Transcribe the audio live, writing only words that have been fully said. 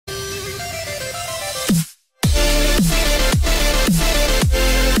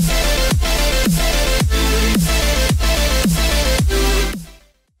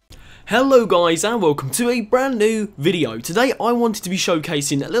Hello guys and welcome to a brand new video. Today I wanted to be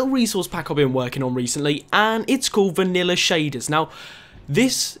showcasing a little resource pack I've been working on recently, and it's called Vanilla Shaders. Now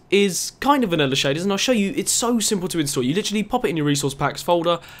this is kind of vanilla shaders, and I'll show you. It's so simple to install. You literally pop it in your resource packs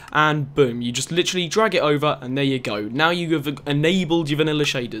folder and boom, you just literally drag it over and there you go. Now you have enabled your vanilla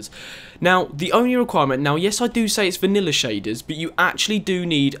shaders. Now the only requirement, now yes I do say it's vanilla shaders, but you actually do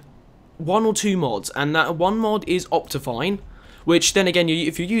need one or two mods, and that one mod is Optifine. Which then again,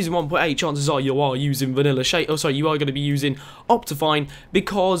 if you're using 1.8, chances are you are using vanilla shade. Oh, sorry, you are going to be using Optifine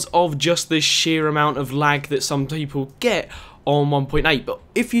because of just the sheer amount of lag that some people get on 1.8. But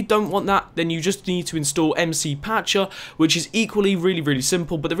if you don't want that, then you just need to install MCPatcher, which is equally really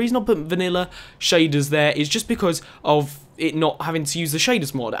simple. But the reason I put vanilla shaders there is just because of it not having to use the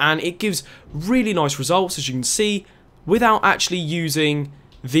shaders mod, and it gives really nice results, as you can see, without actually using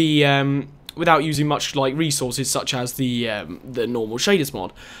the without using much like resources such as the normal shaders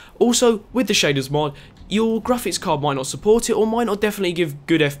mod. Also, with the shaders mod, your graphics card might not support it, or might not definitely give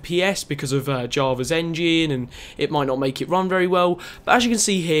good FPS because of Java's engine, and it might not make it run very well. But as you can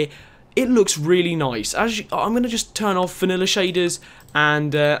see here, it looks really nice. I'm going to just turn off vanilla shaders,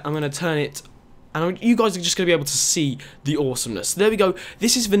 and I'm going to turn it, and you guys are just going to be able to see the awesomeness. There we go.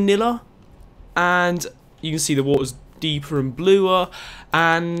 This is vanilla, and you can see the water's deeper and bluer,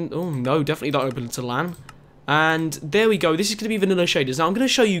 and oh no, definitely don't open it to LAN. And there we go. This is going to be vanilla shaders. Now I'm going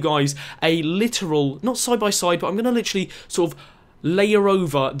to show you guys a literal, not side by side, but I'm going to literally sort of layer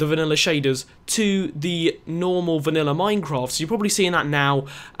over the vanilla shaders to the normal vanilla Minecraft. So you're probably seeing that now,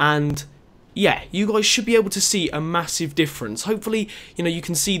 and yeah, you guys should be able to see a massive difference. Hopefully, you know, you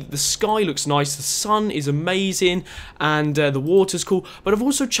can see that the sky looks nice, the sun is amazing, and the water's cool. But I've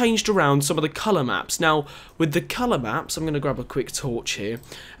also changed around some of the colour maps. Now, with the colour maps, I'm going to grab a quick torch here,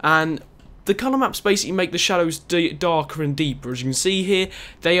 and the colour maps basically make the shadows darker and deeper. As you can see here,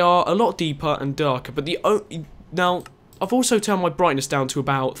 they are a lot deeper and darker. But now, I've also turned my brightness down to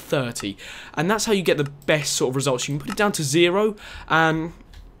about 30, and that's how you get the best sort of results. You can put it down to 0, and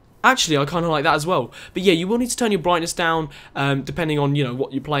actually, I kind of like that as well. But yeah, you will need to turn your brightness down depending on, you know,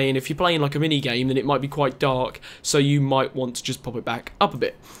 what you're playing. If you're playing like a mini game, then it might be quite dark, so you might want to just pop it back up a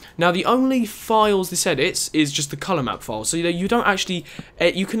bit. Now, the only files this edits is just the color map file. So, you know, you don't actually,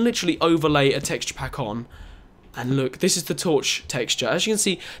 you can literally overlay a texture pack on. And look, this is the torch texture. As you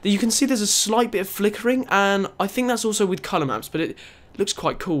can see there's a slight bit of flickering, and I think that's also with color maps, but it looks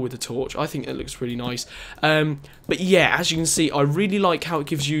quite cool with the torch. I think it looks really nice. But yeah, as you can see, I really like how it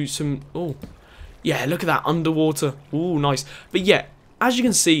gives you some, oh yeah, look at that underwater. Oh, nice. But yeah, as you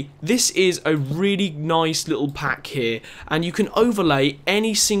can see, this is a really nice little pack here, and you can overlay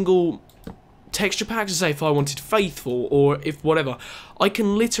any single texture pack. To say if I wanted faithful or if whatever, I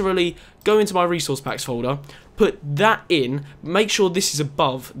can literally go into my resource packs folder, put that in, make sure this is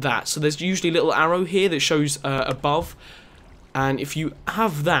above that. So there's usually a little arrow here that shows above. And if you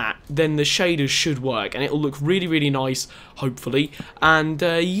have that, then the shaders should work, and it'll look really nice, hopefully. And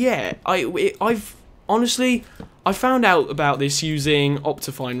yeah, I've honestly, I found out about this using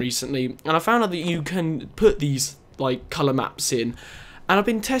Optifine recently, and I found out that you can put these like color maps in, and I've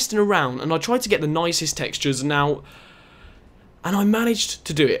been testing around, and I tried to get the nicest textures now, and I managed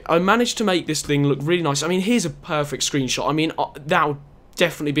to do it. I managed to make this thing look really nice. I mean, here's a perfect screenshot. I mean, that would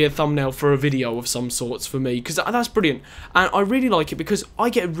definitely be a thumbnail for a video of some sorts for me, because that's brilliant, and I really like it because I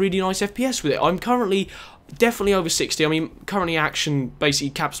get a really nice FPS with it. I'm currently definitely over 60. I mean, currently action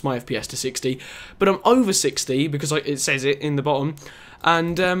basically caps my FPS to 60, but I'm over 60 because it says it in the bottom,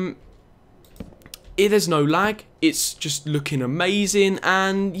 and there's no lag. It's just looking amazing,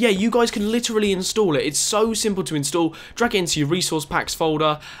 and yeah, you guys can literally install it. It's so simple to install. Drag it into your resource packs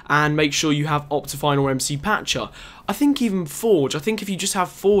folder and make sure you have Optifine or MCPatcher. I think even Forge. I think if you just have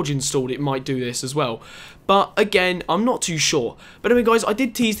Forge installed, it might do this as well. But again, I'm not too sure. But anyway, guys, I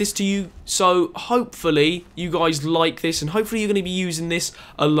did tease this to you, so hopefully you guys like this, and hopefully you're going to be using this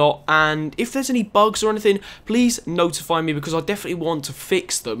a lot. And if there's any bugs or anything, please notify me, because I definitely want to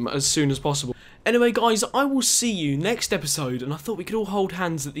fix them as soon as possible. Anyway, guys, I will see you next episode, and I thought we could all hold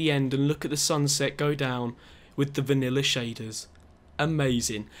hands at the end and look at the sunset go down with the vanilla shaders.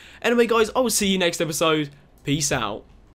 Amazing. Anyway, guys, I will see you next episode. Peace out.